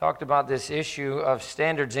talked about this issue of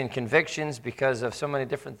standards and convictions because of so many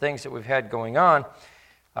different things that we've had going on.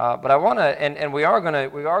 But I want to, and we are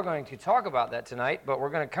going to talk about that tonight, but we're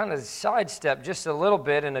going to kind of sidestep just a little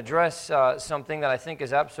bit and address something that I think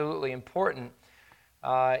is absolutely important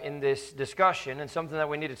in this discussion, and something that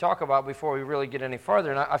we need to talk about before we really get any further.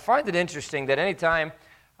 And I find it interesting that anytime,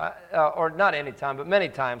 or not anytime, but many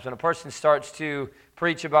times when a person starts to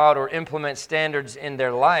preach about or implement standards in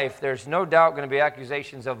their life, there's no doubt going to be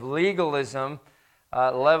accusations of legalism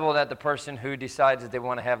leveled at the person who decides that they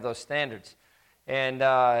want to have those standards. And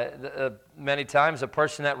many times a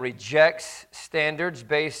person that rejects standards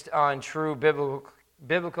based on true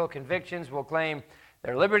biblical convictions will claim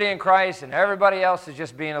their liberty in Christ and everybody else is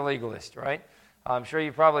just being a legalist, right? I'm sure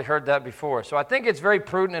you've probably heard that before. So I think it's very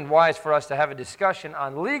prudent and wise for us to have a discussion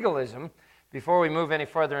on legalism before we move any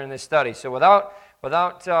further in this study. So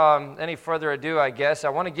without any further ado, I guess, I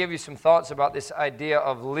want to give you some thoughts about this idea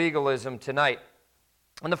of legalism tonight.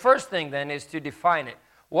 And the first thing then is to define it.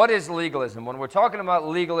 What is legalism? When we're talking about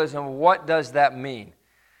legalism, what does that mean?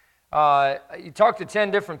 You talk to 10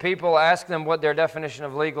 different people, ask them what their definition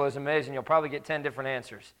of legalism is, and you'll probably get 10 different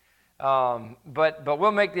answers. But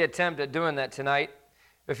we'll make the attempt at doing that tonight.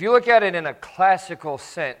 If you look at it in a classical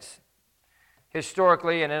sense,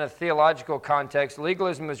 historically and in a theological context,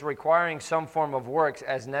 legalism is requiring some form of works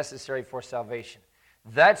as necessary for salvation.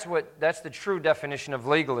 That's the true definition of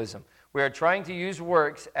legalism. We are trying to use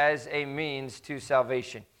works as a means to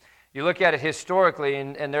salvation. You look at it historically,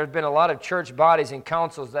 and there have been a lot of church bodies and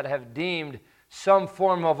councils that have deemed some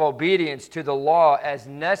form of obedience to the law as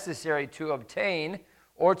necessary to obtain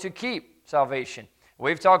or to keep salvation.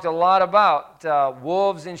 We've talked a lot about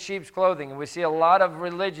wolves in sheep's clothing, and we see a lot of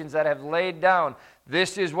religions that have laid down,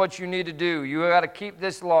 this is what you need to do. You got to keep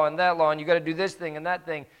this law and that law, and you got to do this thing and that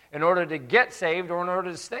thing in order to get saved or in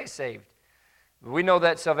order to stay saved. We know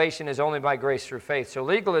that salvation is only by grace through faith. So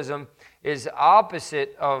legalism is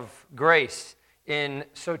opposite of grace in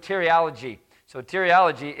soteriology.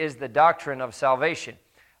 Soteriology is the doctrine of salvation.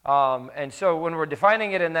 And so when we're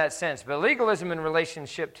defining it in that sense, but legalism in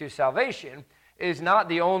relationship to salvation is not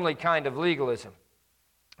the only kind of legalism.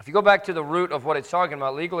 If you go back to the root of what it's talking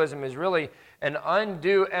about, legalism is really an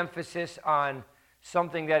undue emphasis on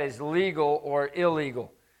something that is legal or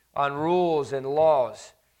illegal, on rules and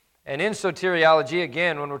laws. And in soteriology,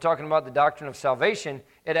 again, when we're talking about the doctrine of salvation,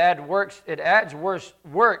 it adds works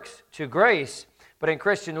to grace, but in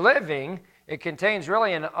Christian living, it contains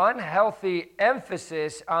really an unhealthy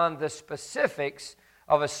emphasis on the specifics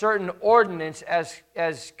of a certain ordinance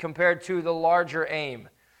as compared to the larger aim,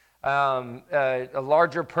 a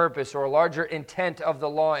larger purpose or a larger intent of the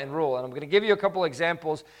law and rule. And I'm going to give you a couple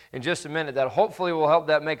examples in just a minute that hopefully will help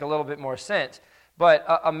that make a little bit more sense. But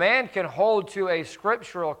a man can hold to a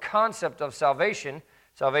scriptural concept of salvation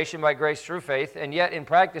by grace through faith, and yet in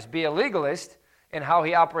practice be a legalist in how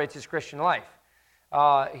he operates his Christian life.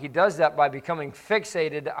 He does that by becoming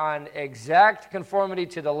fixated on exact conformity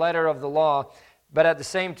to the letter of the law, but at the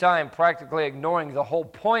same time practically ignoring the whole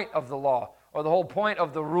point of the law or the whole point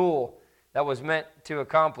of the rule that was meant to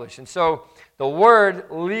accomplish. And so the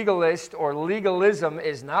word legalist or legalism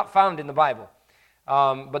is not found in the Bible.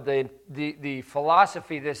 But the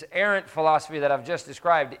philosophy, this errant philosophy that I've just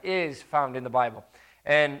described, is found in the Bible.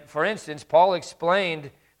 And for instance, Paul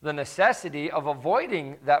explained the necessity of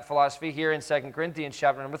avoiding that philosophy here in 2 Corinthians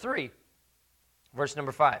chapter number 3, verse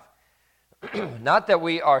number 5. Not that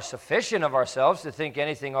we are sufficient of ourselves to think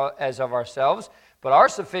anything as of ourselves, but our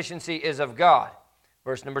sufficiency is of God.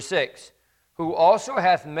 Verse number 6, who also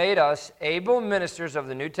hath made us able ministers of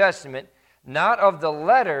the New Testament, not of the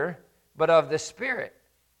letter, but of the Spirit.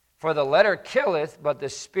 For the letter killeth, but the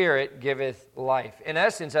Spirit giveth life. In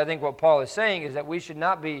essence, I think what Paul is saying is that we should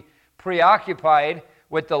not be preoccupied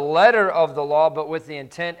with the letter of the law, but with the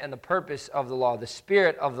intent and the purpose of the law, the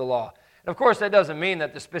spirit of the law. And of course, that doesn't mean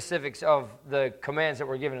that the specifics of the commands that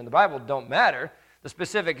were given in the Bible don't matter. The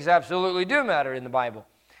specifics absolutely do matter in the Bible.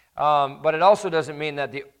 But it also doesn't mean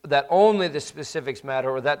that only the specifics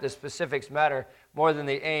matter, or that the specifics matter more than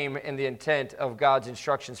the aim and the intent of God's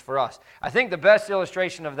instructions for us. I think the best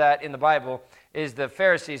illustration of that in the Bible is the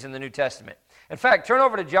Pharisees in the New Testament. In fact, turn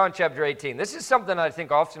over to John chapter 18. This is something I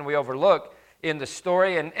think often we overlook in the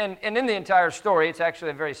story, and in the entire story, it's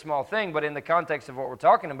actually a very small thing, but in the context of what we're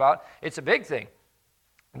talking about, it's a big thing.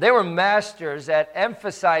 They were masters at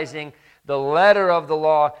emphasizing the letter of the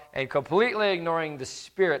law and completely ignoring the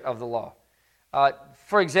spirit of the law.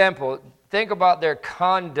 For example, think about their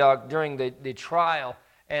conduct during the trial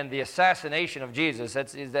and the assassination of Jesus.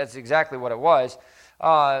 That's exactly what it was.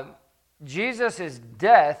 Jesus'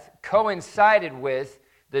 death coincided with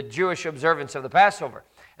the Jewish observance of the Passover.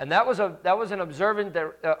 And that was an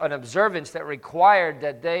observance that required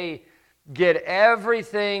that they get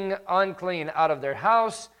everything unclean out of their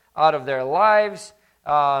house, out of their lives.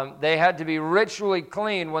 They had to be ritually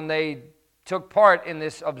clean when they took part in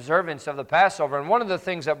this observance of the Passover. And one of the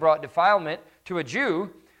things that brought defilement to a Jew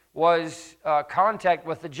was contact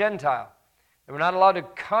with the Gentile. They were not allowed to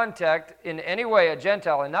contact in any way a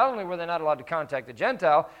Gentile. And not only were they not allowed to contact the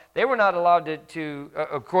Gentile, they were not allowed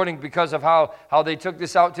because of how they took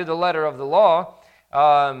this out to the letter of the law,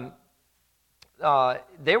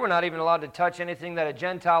 they were not even allowed to touch anything that a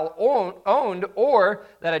Gentile owned or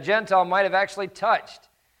that a Gentile might have actually touched.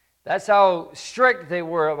 That's how strict they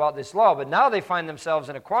were about this law. But now they find themselves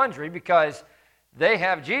in a quandary because they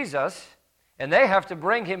have Jesus, and they have to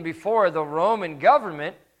bring him before the Roman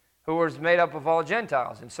government, who was made up of all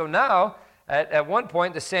Gentiles. And so now, at one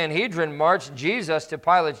point, the Sanhedrin marched Jesus to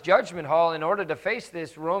Pilate's judgment hall in order to face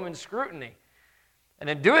this Roman scrutiny. And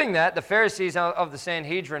in doing that, the Pharisees of the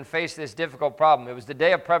Sanhedrin faced this difficult problem. It was the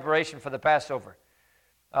day of preparation for the Passover.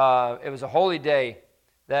 It was a holy day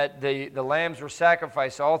that the lambs were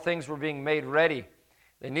sacrificed. All things were being made ready.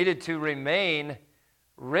 They needed to remain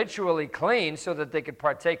ritually clean so that they could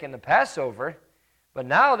partake in the Passover. But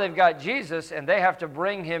now they've got Jesus, and they have to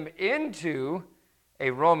bring him into a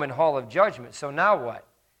Roman hall of judgment. So now what?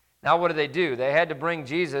 Now what do? They had to bring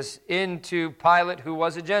Jesus into Pilate, who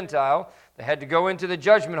was a Gentile. They had to go into the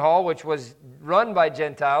judgment hall, which was run by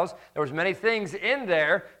Gentiles. There was many things in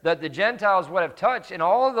there that the Gentiles would have touched, and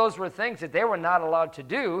all of those were things that they were not allowed to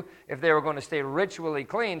do if they were going to stay ritually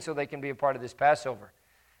clean so they can be a part of this Passover.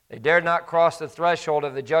 They dared not cross the threshold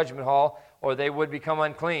of the judgment hall, or they would become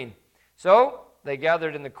unclean. So they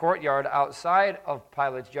gathered in the courtyard outside of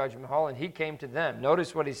Pilate's judgment hall, and he came to them.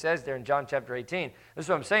 Notice what he says there in John chapter 18. This is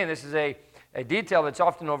what I'm saying. This is a detail that's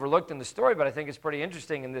often overlooked in the story, but I think it's pretty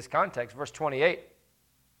interesting in this context. Verse 28.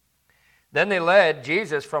 Then they led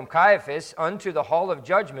Jesus from Caiaphas unto the hall of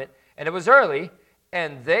judgment, and it was early,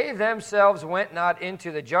 and they themselves went not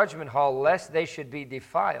into the judgment hall, lest they should be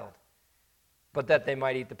defiled, but that they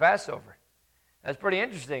might eat the Passover. That's pretty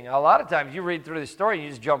interesting. A lot of times you read through the story and you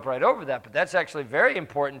just jump right over that, but that's actually very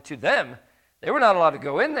important to them. They were not allowed to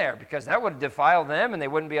go in there because that would defile them, and they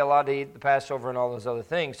wouldn't be allowed to eat the Passover and all those other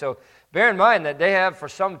things. So bear in mind that they have for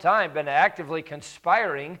some time been actively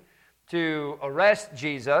conspiring to arrest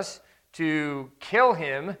Jesus, to kill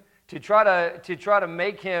him, to try to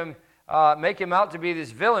make him out to be this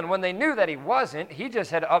villain when they knew that he wasn't. He just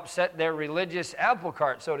had upset their religious apple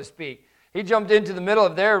cart, so to speak. He jumped into the middle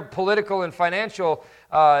of their political and financial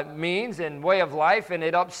means and way of life, and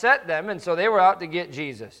it upset them, and so they were out to get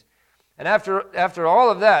Jesus. And after all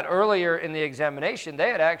of that, earlier in the examination,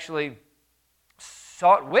 they had actually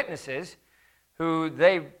sought witnesses who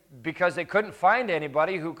because they couldn't find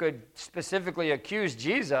anybody who could specifically accuse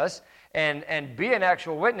Jesus and be an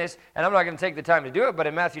actual witness, and I'm not going to take the time to do it, but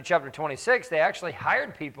in Matthew chapter 26, they actually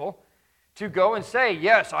hired people to go and say,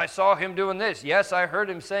 yes, I saw him doing this. Yes, I heard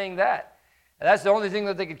him saying that. And that's the only thing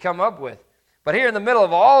that they could come up with. But here in the middle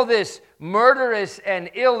of all this murderous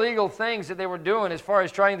and illegal things that they were doing as far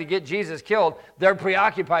as trying to get Jesus killed, they're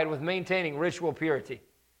preoccupied with maintaining ritual purity.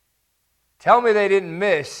 Tell me they didn't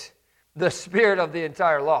miss the spirit of the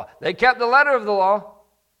entire law. They kept the letter of the law.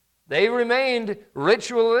 They remained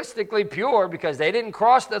ritualistically pure because they didn't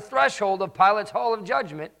cross the threshold of Pilate's hall of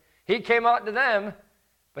judgment. He came out to them.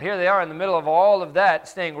 But here they are in the middle of all of that,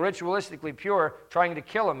 staying ritualistically pure, trying to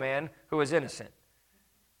kill a man who is innocent.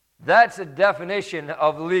 That's a definition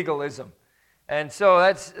of legalism. And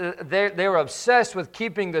so they were obsessed with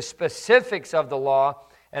keeping the specifics of the law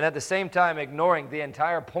and at the same time ignoring the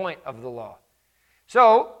entire point of the law.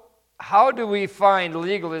 So how do we find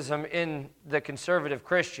legalism in the conservative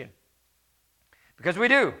Christian? Because we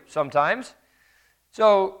do sometimes.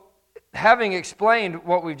 So having explained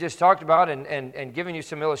what we've just talked about and given you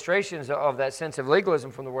some illustrations of that sense of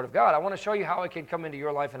legalism from the Word of God, I want to show you how it can come into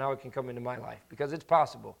your life and how it can come into my life, because it's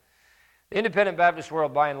possible. The independent Baptist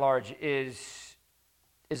world, by and large, is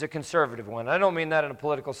a conservative one. I don't mean that in a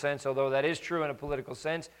political sense, although that is true in a political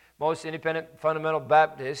sense. Most independent fundamental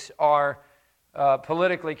Baptists are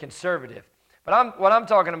politically conservative. But what I'm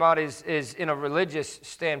talking about is in a religious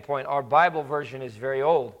standpoint. Our Bible version is very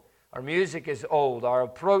old. Our music is old. Our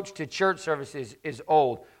approach to church services is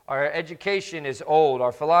old. Our education is old.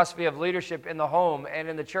 Our philosophy of leadership in the home and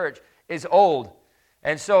in the church is old.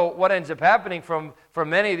 And so what ends up happening from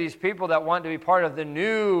many of these people that want to be part of the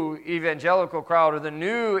new evangelical crowd or the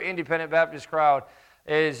new independent Baptist crowd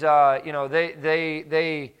is,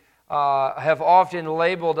 they have often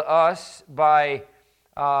labeled us by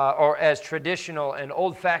or as traditional and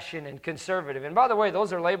old-fashioned and conservative. And by the way,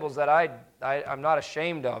 those are labels that I'm not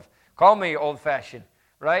ashamed of. Call me old-fashioned,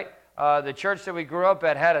 right? The church that we grew up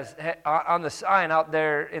at had on the sign out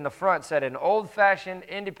there in the front said an old-fashioned,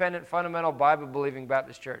 independent, fundamental, Bible-believing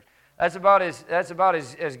Baptist church. That's about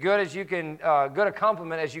as good as you can, good a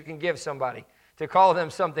compliment as you can give somebody to call them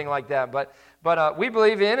something like that. But we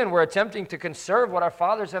believe in and we're attempting to conserve what our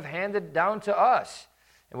fathers have handed down to us.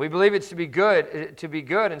 And we believe it's to be good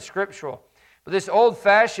and scriptural. But this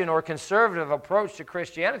old-fashioned or conservative approach to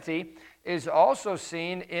Christianity is also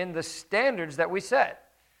seen in the standards that we set.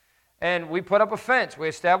 And we put up a fence. We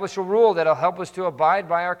establish a rule that will help us to abide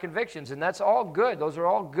by our convictions. And that's all good. Those are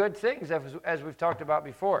all good things, as we've talked about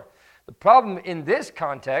before. The problem in this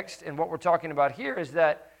context, and what we're talking about here, is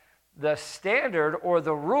that the standard or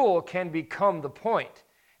the rule can become the point.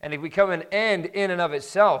 And it become an end in and of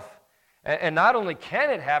itself. And not only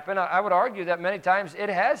can it happen, I would argue that many times it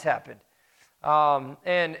has happened.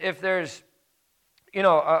 And if there's,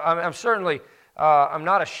 I'm certainly, I'm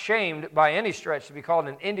not ashamed by any stretch to be called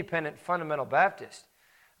an independent fundamental Baptist.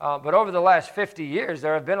 But over the last 50 years,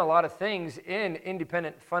 there have been a lot of things in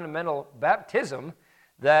independent fundamental baptism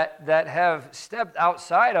that have stepped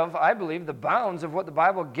outside of, I believe, the bounds of what the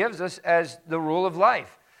Bible gives us as the rule of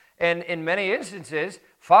life. And in many instances,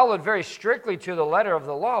 followed very strictly to the letter of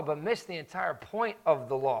the law, but missed the entire point of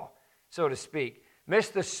the law, so to speak.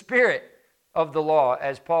 Missed the spirit of the law,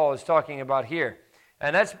 as Paul is talking about here.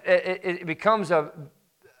 And it becomes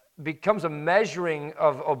a measuring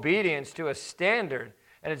of obedience to a standard,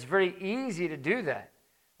 and it's very easy to do that,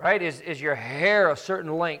 right? Is your hair a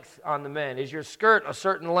certain length on the men? Is your skirt a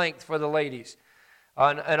certain length for the ladies?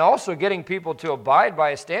 And also getting people to abide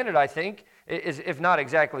by a standard, I think, is, if not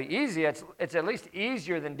exactly easy, it's at least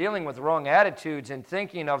easier than dealing with wrong attitudes and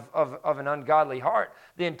thinking of an ungodly heart.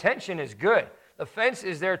 The intention is good. The fence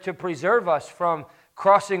is there to preserve us from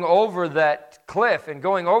crossing over that cliff and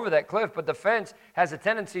going over that cliff, but the fence has a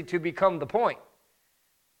tendency to become the point.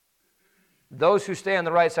 Those who stay on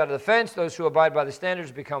the right side of the fence, those who abide by the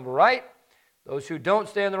standards become right. Those who don't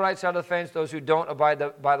stay on the right side of the fence, those who don't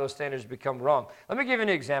abide by those standards become wrong. Let me give you an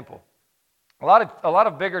example. A lot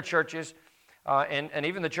of bigger churches, and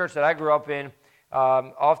even the church that I grew up in,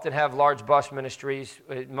 often have large bus ministries.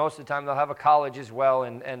 Most of the time they'll have a college as well,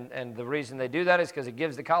 and the reason they do that is because it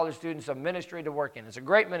gives the college students a ministry to work in. It's a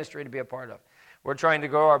great ministry to be a part of. We're trying to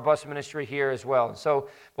grow our bus ministry here as well.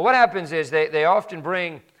 But what happens is they often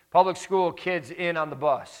bring public school kids in on the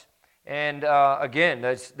bus. And again,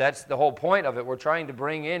 that's the whole point of it. We're trying to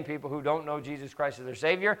bring in people who don't know Jesus Christ as their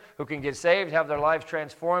Savior, who can get saved, have their lives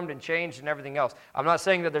transformed and changed and everything else. I'm not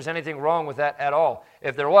saying that there's anything wrong with that at all.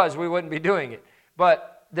 If there was, we wouldn't be doing it.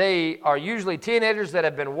 But they are usually teenagers that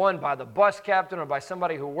have been won by the bus captain or by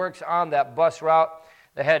somebody who works on that bus route.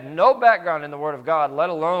 They had no background in the Word of God, let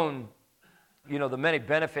alone the many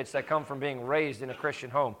benefits that come from being raised in a Christian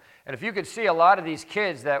home. And if you could see a lot of these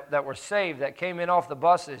kids that were saved, that came in off the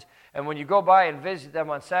buses, and when you go by and visit them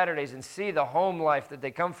on Saturdays and see the home life that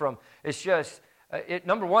they come from, it's just,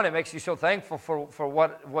 number one, it makes you so thankful for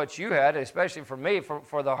what you had, especially for me,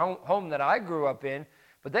 for the home that I grew up in.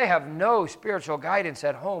 But they have no spiritual guidance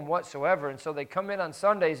at home whatsoever, and so they come in on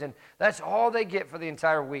Sundays, and that's all they get for the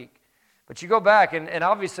entire week. But you go back, and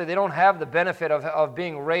obviously they don't have the benefit of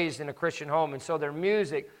being raised in a Christian home, and so their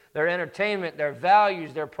music, their entertainment, their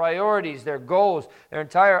values, their priorities, their goals, their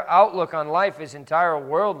entire outlook on life is entirely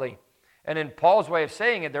worldly. And in Paul's way of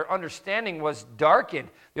saying it, their understanding was darkened.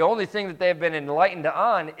 The only thing that they have been enlightened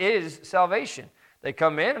on is salvation. They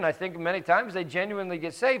come in, and I think many times they genuinely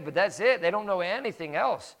get saved, but that's it. They don't know anything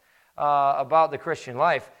else about the Christian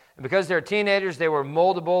life. And because they're teenagers, they were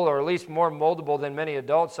moldable, or at least more moldable than many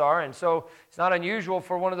adults are. And so it's not unusual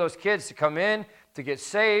for one of those kids to come in, to get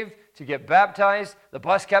saved, to get baptized. The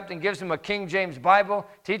bus captain gives them a King James Bible,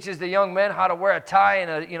 teaches the young men how to wear a tie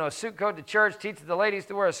and a suit coat to church, teaches the ladies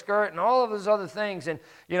to wear a skirt, and all of those other things. And,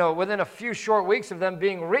 within a few short weeks of them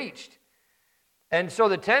being reached. And so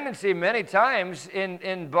the tendency many times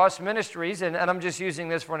in bus ministries, and I'm just using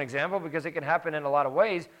this for an example because it can happen in a lot of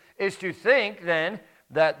ways, is to think then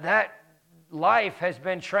that life has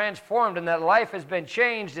been transformed and that life has been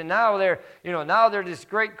changed, and now they're this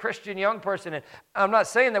great Christian young person. And I'm not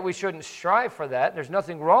saying that we shouldn't strive for that. There's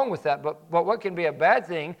nothing wrong with that. But what can be a bad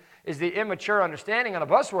thing is the immature understanding on a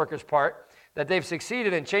bus worker's part that they've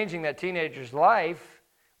succeeded in changing that teenager's life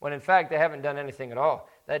when in fact they haven't done anything at all.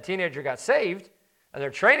 That teenager got saved, and they're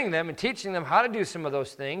training them and teaching them how to do some of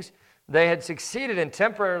those things. They had succeeded in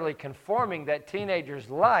temporarily conforming that teenager's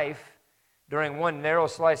life during one narrow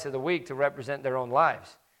slice of the week to represent their own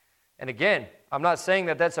lives. And again, I'm not saying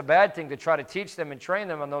that that's a bad thing to try to teach them and train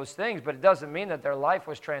them on those things, but it doesn't mean that their life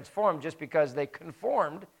was transformed just because they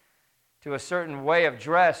conformed to a certain way of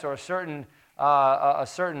dress or a certain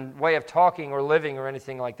way of talking or living or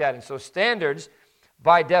anything like that. And so standards,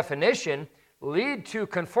 by definition, lead to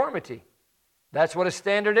conformity. That's what a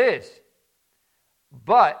standard is.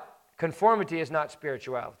 But conformity is not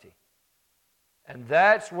spirituality. And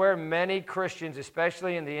that's where many Christians,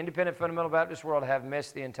 especially in the independent fundamental Baptist world, have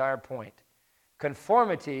missed the entire point.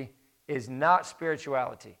 Conformity is not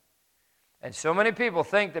spirituality. And so many people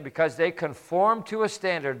think that because they conform to a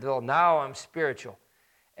standard, now I'm spiritual.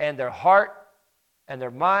 And their heart and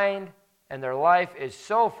their mind and their life is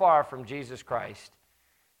so far from Jesus Christ.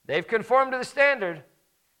 They've conformed to the standard.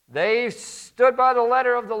 They stood by the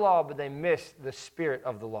letter of the law, but they missed the spirit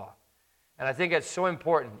of the law. And I think it's so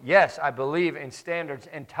important. Yes, I believe in standards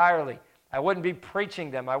entirely. I wouldn't be preaching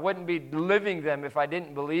them. I wouldn't be living them if I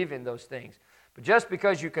didn't believe in those things. But just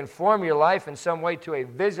because you conform your life in some way to a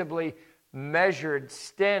visibly measured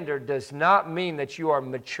standard does not mean that you are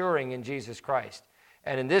maturing in Jesus Christ.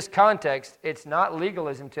 And in this context, it's not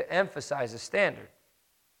legalism to emphasize a standard.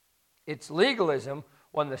 It's legalism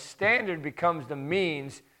when the standard becomes the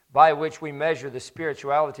means by which we measure the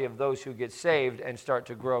spirituality of those who get saved and start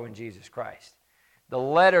to grow in Jesus Christ. The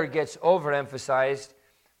letter gets overemphasized,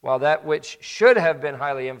 while that which should have been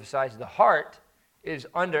highly emphasized, the heart, is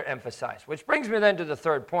underemphasized. Which brings me then to the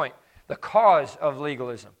third point, the cause of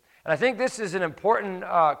legalism. And I think this is an important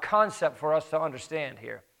concept for us to understand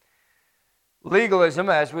here. Legalism,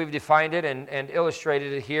 as we've defined it and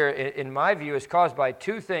illustrated it here, in my view, is caused by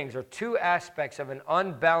two things, or two aspects of an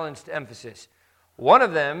unbalanced emphasis. One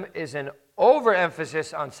of them is an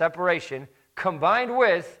overemphasis on separation combined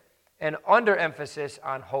with an underemphasis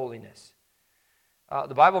on holiness.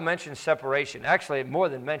 The Bible mentions separation. Actually, it more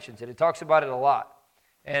than mentions it. It talks about it a lot.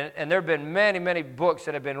 And there have been many, many books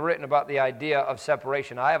that have been written about the idea of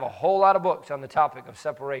separation. I have a whole lot of books on the topic of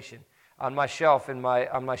separation on my shelf on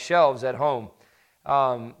my shelves at home.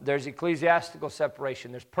 There's ecclesiastical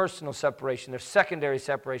separation. There's personal separation. There's secondary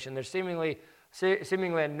separation. There's seemingly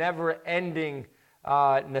a never-ending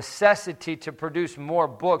necessity to produce more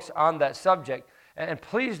books on that subject. And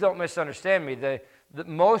please don't misunderstand me.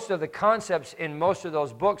 Most of the concepts in most of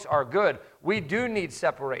those books are good. We do need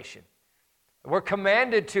separation. We're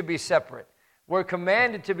commanded to be separate. We're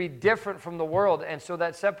commanded to be different from the world, and so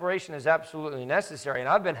that separation is absolutely necessary. And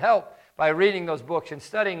I've been helped by reading those books and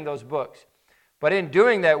studying those books. But in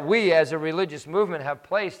doing that, we as a religious movement have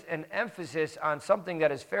placed an emphasis on something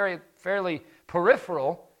that is fairly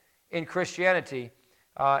peripheral in Christianity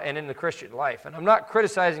and in the Christian life. And I'm not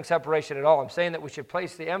criticizing separation at all. I'm saying that we should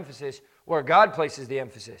place the emphasis where God places the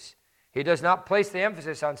emphasis. He does not place the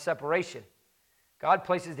emphasis on separation. God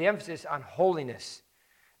places the emphasis on holiness.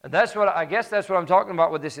 And that's what I'm talking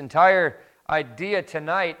about with this entire idea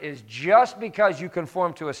tonight, is just because you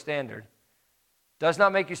conform to a standard does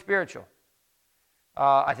not make you spiritual.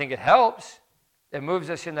 I think it helps. It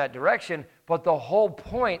moves us in that direction. But the whole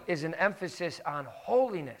point is an emphasis on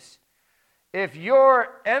holiness. If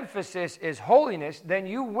your emphasis is holiness, then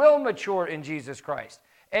you will mature in Jesus Christ.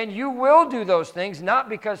 And you will do those things, not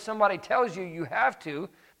because somebody tells you you have to,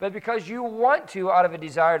 but because you want to out of a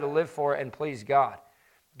desire to live for and please God.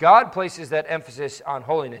 God places that emphasis on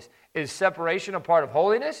holiness. Is separation a part of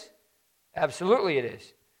holiness? Absolutely it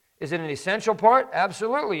is. Is it an essential part?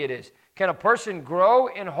 Absolutely it is. Can a person grow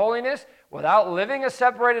in holiness without living a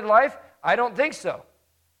separated life? I don't think so.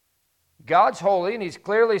 God's holy, and He's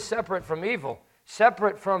clearly separate from evil,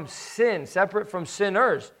 separate from sin, separate from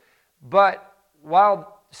sinners. But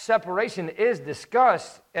while separation is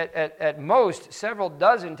discussed at most several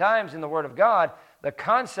dozen times in the Word of God, the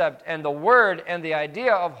concept and the word and the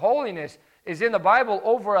idea of holiness is in the Bible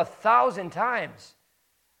over 1,000 times.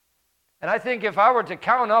 And I think if I were to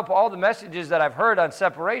count up all the messages that I've heard on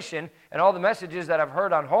separation and all the messages that I've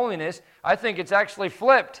heard on holiness, I think it's actually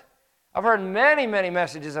flipped. I've heard many, many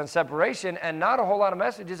messages on separation and not a whole lot of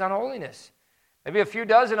messages on holiness. Maybe a few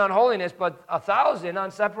dozen on holiness, but 1,000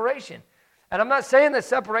 on separation. And I'm not saying that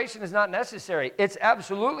separation is not necessary. It's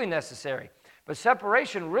absolutely necessary. But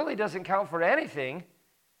separation really doesn't count for anything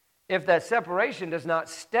if that separation does not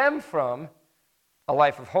stem from a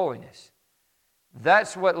life of holiness.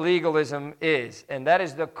 That's what legalism is, and that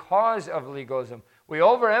is the cause of legalism. We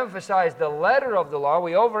overemphasize the letter of the law,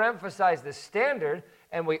 we overemphasize the standard,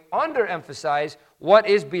 and we underemphasize what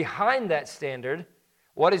is behind that standard,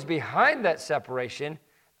 what is behind that separation,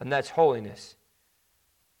 and that's holiness.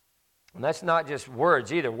 And that's not just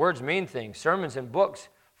words either. Words mean things. Sermons and books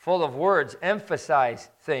full of words emphasize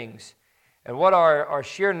things. And what our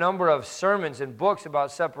sheer number of sermons and books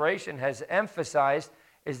about separation has emphasized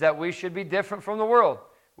is that we should be different from the world.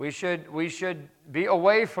 We should be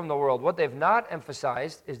away from the world. What they've not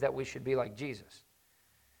emphasized is that we should be like Jesus.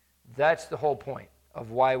 That's the whole point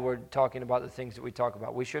of why we're talking about the things that we talk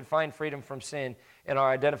about. We should find freedom from sin in our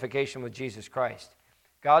identification with Jesus Christ.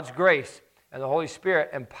 God's grace and the Holy Spirit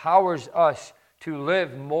empowers us to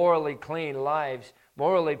live morally clean lives,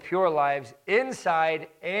 morally pure lives, inside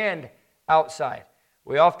and outside.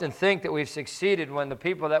 We often think that we've succeeded when the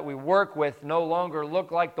people that we work with no longer look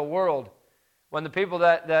like the world, when the people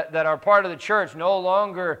that are part of the church no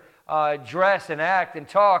longer dress and act and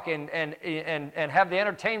talk and have the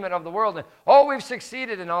entertainment of the world. And, we've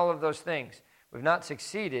succeeded in all of those things. We've not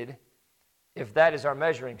succeeded if that is our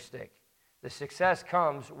measuring stick. The success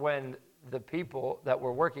comes when the people that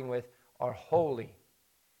we're working with are holy.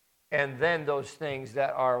 And then those things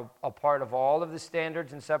that are a part of all of the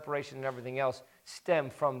standards and separation and everything else stem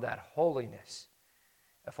from that holiness.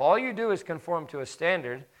 If all you do is conform to a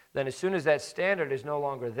standard, then as soon as that standard is no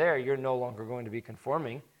longer there, you're no longer going to be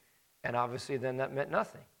conforming. And obviously then that meant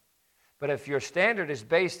nothing. But if your standard is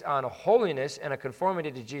based on a holiness and a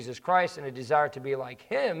conformity to Jesus Christ and a desire to be like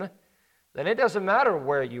Him, then it doesn't matter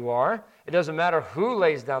where you are. It doesn't matter who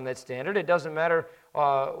lays down that standard. It doesn't matter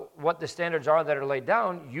what the standards are that are laid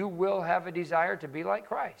down. You will have a desire to be like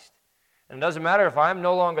Christ. And it doesn't matter if I'm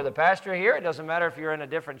no longer the pastor here. It doesn't matter if you're in a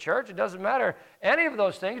different church. It doesn't matter any of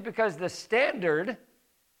those things, because the standard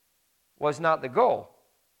was not the goal.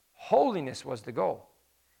 Holiness was the goal.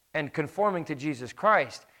 And conforming to Jesus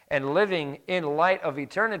Christ and living in light of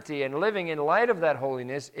eternity and living in light of that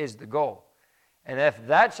holiness is the goal. And if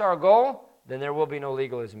that's our goal, then there will be no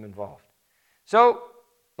legalism involved. So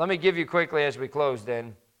let me give you quickly as we close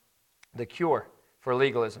then the cure for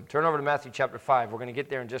legalism. Turn over to Matthew chapter 5. We're going to get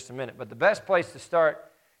there in just a minute. But the best place to start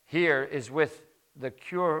here is with the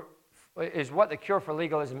cure, is what the cure for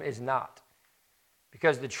legalism is not.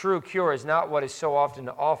 Because the true cure is not what is so often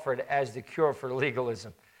offered as the cure for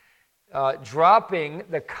legalism. Dropping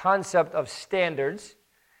the concept of standards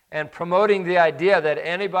and promoting the idea that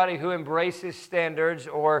anybody who embraces standards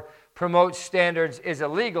or promotes standards is a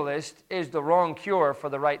legalist is the wrong cure for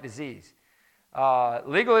the right disease.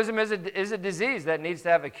 Legalism is a disease that needs to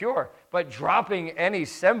have a cure, but dropping any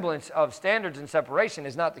semblance of standards and separation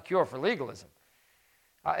is not the cure for legalism.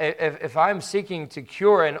 If I'm seeking to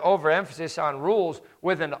cure an overemphasis on rules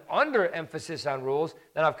with an underemphasis on rules,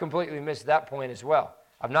 then I've completely missed that point as well.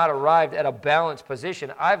 I've not arrived at a balanced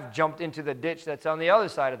position. I've jumped into the ditch that's on the other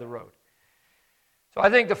side of the road. So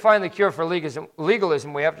I think to find the cure for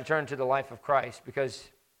legalism, we have to turn to the life of Christ, because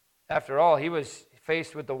after all, He was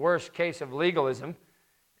faced with the worst case of legalism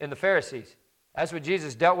in the Pharisees. That's what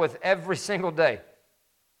Jesus dealt with every single day.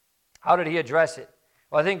 How did He address it?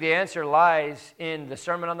 Well, I think the answer lies in the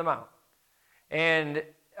Sermon on the Mount. And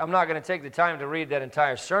I'm not going to take the time to read that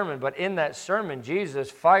entire sermon, but in that sermon,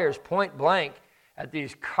 Jesus fires point blank at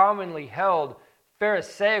these commonly held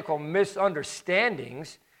Pharisaical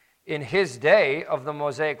misunderstandings in His day of the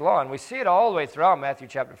Mosaic Law. And we see it all the way throughout Matthew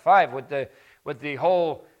chapter 5 with the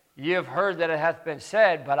whole, "Ye have heard that it hath been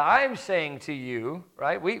said, but I'm saying to you,"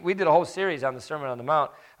 right? We did a whole series on the Sermon on the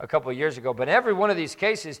Mount a couple of years ago. But in every one of these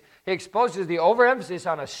cases, He exposes the overemphasis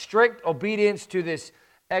on a strict obedience to this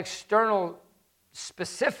external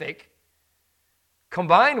specific,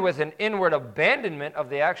 combined with an inward abandonment of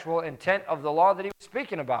the actual intent of the law that He was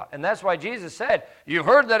speaking about. And that's why Jesus said, "You've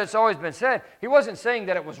heard that it's always been said." He wasn't saying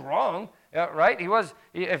that it was wrong, right?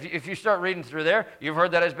 If you start reading through there, "You've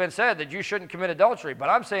heard that it's been said that you shouldn't commit adultery. But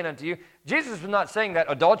I'm saying unto you," Jesus was not saying that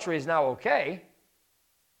adultery is now okay.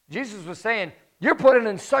 Jesus was saying, you're putting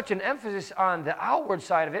in such an emphasis on the outward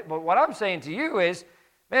side of it, but what I'm saying to you is,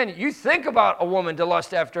 man, you think about a woman to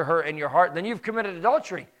lust after her in your heart, then you've committed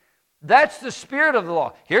adultery. That's the spirit of the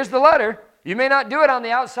law. Here's the letter. You may not do it on the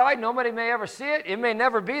outside. Nobody may ever see it. It may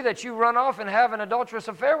never be that you run off and have an adulterous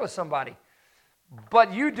affair with somebody.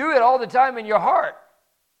 But you do it all the time in your heart.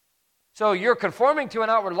 So you're conforming to an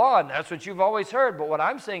outward law, and that's what you've always heard. But what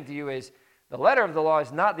I'm saying to you is the letter of the law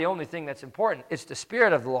is not the only thing that's important. It's the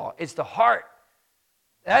spirit of the law. It's the heart.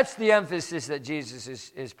 That's the emphasis that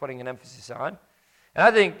Jesus is putting an emphasis on. And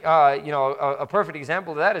I think, a perfect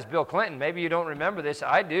example of that is Bill Clinton. Maybe you don't remember this.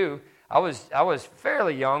 I do. I was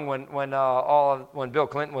fairly young when Bill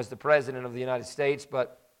Clinton was the president of the United States,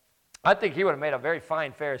 but I think he would have made a very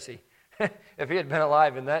fine Pharisee if he had been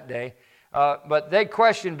alive in that day. But they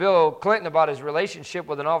questioned Bill Clinton about his relationship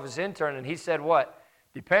with an office intern, and he said what?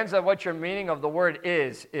 Depends on what your meaning of the word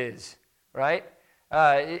is, right?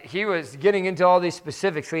 He was getting into all these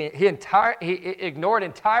specifics. He ignored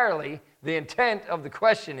entirely the intent of the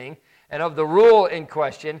questioning and of the rule in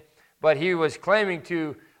question, but he was claiming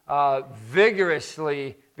to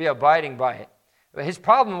vigorously be abiding by it. But his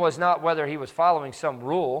problem was not whether he was following some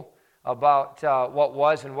rule about what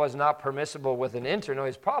was and was not permissible with an intern. No,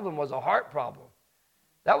 his problem was a heart problem.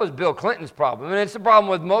 That was Bill Clinton's problem. And it's a problem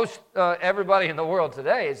with most everybody in the world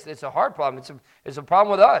today. It's a heart problem. It's a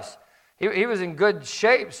problem with us. He was in good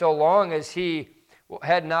shape so long as he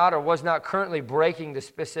had not or was not currently breaking the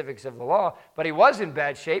specifics of the law, but he was in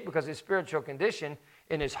bad shape because his spiritual condition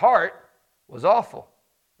in his heart was awful.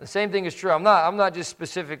 The same thing is true. I'm not just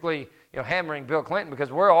specifically hammering Bill Clinton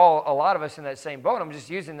because we're all, a lot of us, in that same boat. I'm just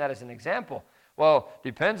using that as an example. Well,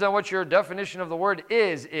 depends on what your definition of the word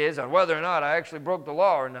is on whether or not I actually broke the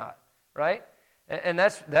law or not, right? And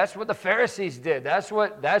that's what the Pharisees did. That's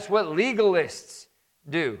what legalists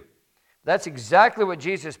do. That's exactly what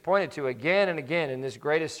Jesus pointed to again and again in this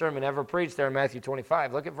greatest sermon ever preached there in Matthew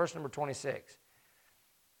 25. Look at verse number 26.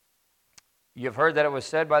 You have heard that it was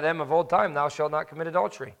said by them of old time, thou shalt not commit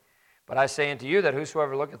adultery. But I say unto you that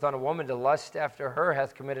whosoever looketh on a woman to lust after her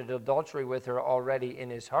hath committed adultery with her already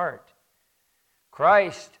in his heart.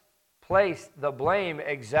 Christ placed the blame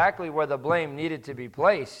exactly where the blame needed to be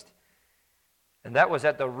placed. And that was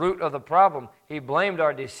at the root of the problem. He blamed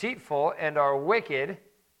our deceitful and our wicked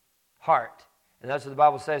heart. And that's what the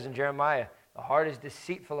Bible says in Jeremiah. The heart is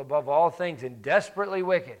deceitful above all things and desperately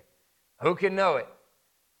wicked. Who can know it?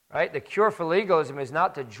 Right? The cure for legalism is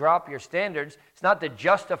not to drop your standards. It's not to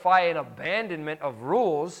justify an abandonment of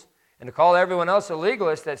rules and to call everyone else a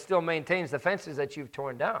legalist that still maintains the fences that you've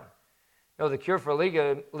torn down. No, the cure for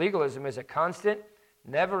legalism is a constant,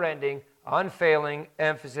 never-ending, unfailing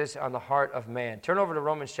emphasis on the heart of man. Turn over to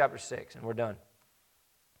Romans chapter 6, and we're done.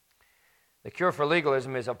 The cure for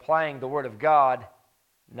legalism is applying the Word of God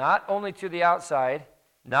not only to the outside,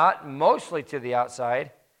 not mostly to the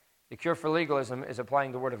outside. The cure for legalism is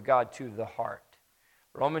applying the Word of God to the heart.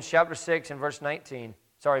 Romans chapter 6 and verse 17.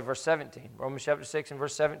 Romans chapter 6 and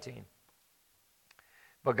verse 17.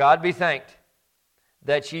 But God be thanked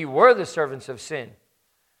that ye were the servants of sin,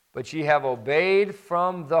 but ye have obeyed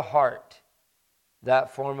from the heart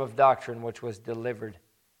that form of doctrine which was delivered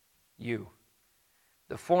you.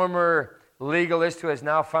 The former legalist who has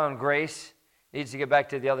now found grace needs to get back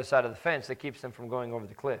to the other side of the fence that keeps them from going over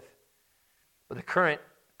the cliff. But the current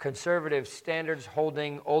conservative,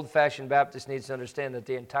 standards-holding, old-fashioned Baptist needs to understand that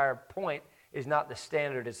the entire point is not the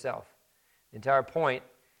standard itself. The entire point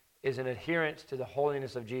is an adherence to the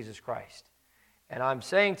holiness of Jesus Christ. And I'm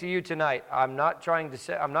saying to you tonight, I'm not trying to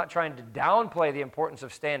downplay the importance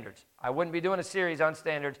of standards. I wouldn't be doing a series on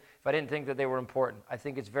standards if I didn't think that they were important. I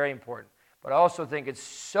think it's very important. But I also think it's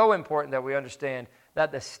so important that we understand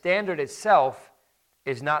that the standard itself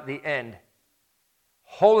is not the end.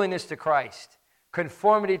 Holiness to Christ,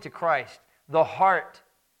 conformity to Christ, the heart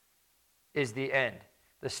is the end.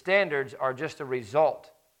 The standards are just a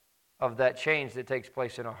result of that change that takes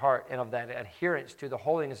place in our heart and of that adherence to the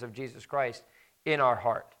holiness of Jesus Christ in our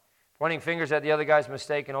heart. Pointing fingers at the other guy's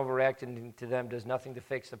mistake and overreacting to them does nothing to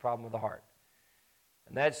fix the problem of the heart.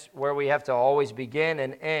 And that's where we have to always begin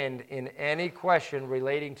and end in any question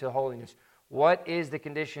relating to holiness. What is the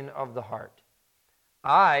condition of the heart?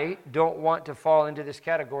 I don't want to fall into this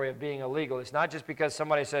category of being a legalist, not just because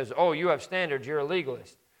somebody says, oh, you have standards, you're a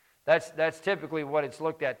legalist. That's typically what it's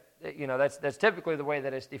looked at. That's typically the way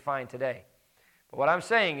that it's defined today. But what I'm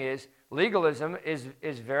saying is legalism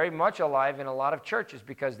is very much alive in a lot of churches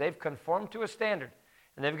because they've conformed to a standard.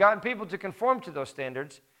 And they've gotten people to conform to those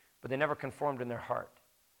standards, but they never conformed in their heart.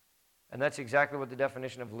 And that's exactly what the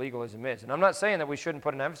definition of legalism is. And I'm not saying that we shouldn't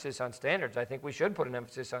put an emphasis on standards. I think we should put an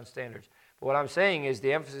emphasis on standards. But what I'm saying is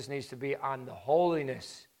the emphasis needs to be on the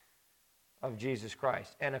holiness of Jesus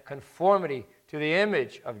Christ and a conformity to the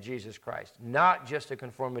image of Jesus Christ, not just a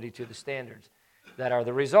conformity to the standards that are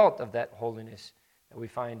the result of that holiness that we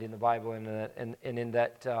find in the Bible and in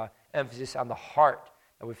that emphasis on the heart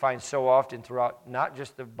that we find so often throughout not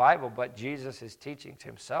just the Bible, but Jesus' teachings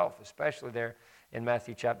himself, especially there in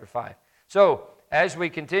Matthew chapter 5. So, as we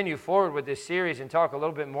continue forward with this series and talk a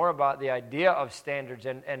little bit more about the idea of standards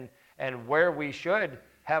and where we should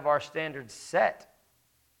have our standards set,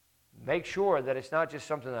 make sure that it's not just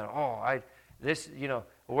something that,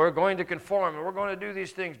 we're going to conform and we're going to do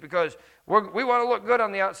these things because we want to look good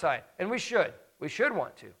on the outside. And we should. We should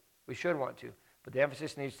want to. We should want to. But the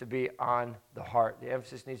emphasis needs to be on the heart. The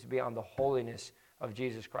emphasis needs to be on the holiness of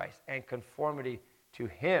Jesus Christ and conformity to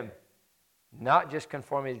Him, not just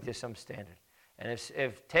conformity to some standard. And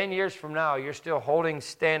if 10 years from now you're still holding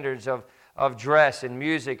standards of dress and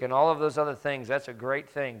music and all of those other things, that's a great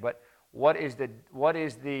thing. But what is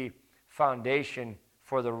the foundation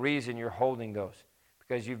for the reason you're holding those.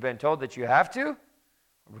 Because you've been told that you have to,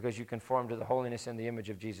 or because you conform to the holiness and the image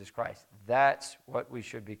of Jesus Christ. That's what we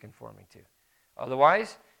should be conforming to.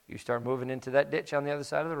 Otherwise, you start moving into that ditch on the other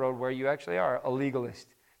side of the road where you actually are a legalist,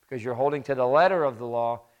 because you're holding to the letter of the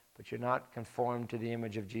law, but you're not conformed to the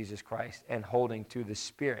image of Jesus Christ and holding to the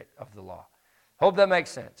spirit of the law. Hope that makes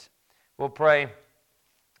sense. We'll pray,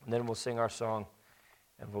 and then we'll sing our song,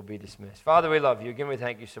 and we'll be dismissed. Father, we love you. Again, we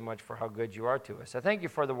thank you so much for how good you are to us. I thank you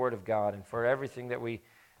for the Word of God and for everything that we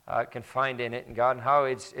can find in it, and God, and how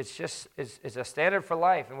it's a standard for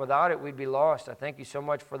life, and without it, we'd be lost. I thank you so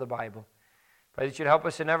much for the Bible. Pray that you'd help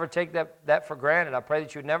us to never take that for granted. I pray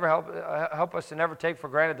that you'd never help us to never take for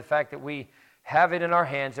granted the fact that we have it in our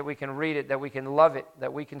hands, that we can read it, that we can love it,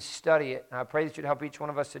 that we can study it. And I pray that you'd help each one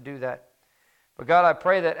of us to do that. But God, I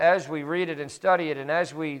pray that as we read it and study it, and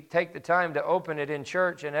as we take the time to open it in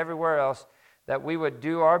church and everywhere else, that we would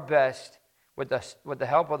do our best with the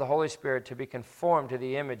help of the Holy Spirit to be conformed to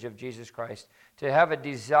the image of Jesus Christ, to have a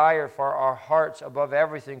desire for our hearts above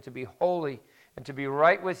everything to be holy and to be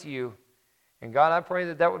right with you. And God, I pray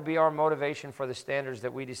that that would be our motivation for the standards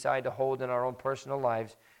that we decide to hold in our own personal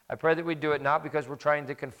lives. I pray that we do it not because we're trying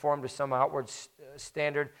to conform to some outward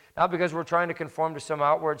standard, not because we're trying to conform to some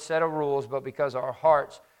outward set of rules, but because our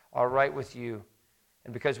hearts are right with you,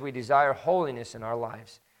 and because we desire holiness in our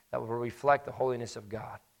lives that will reflect the holiness of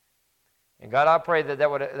God. And God, I pray that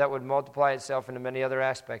that would multiply itself into many other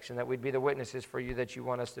aspects, and that we'd be the witnesses for you that you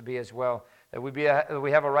want us to be as well, that we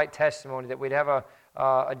have a right testimony, that we'd have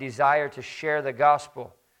a desire to share the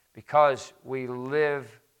gospel because we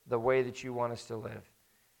live the way that you want us to live.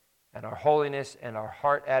 And our holiness and our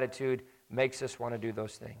heart attitude makes us want to do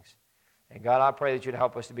those things. And God, I pray that you'd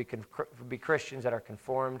help us to be Christians that are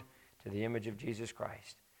conformed to the image of Jesus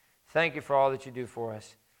Christ. Thank you for all that you do for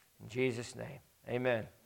us. In Jesus' name, amen.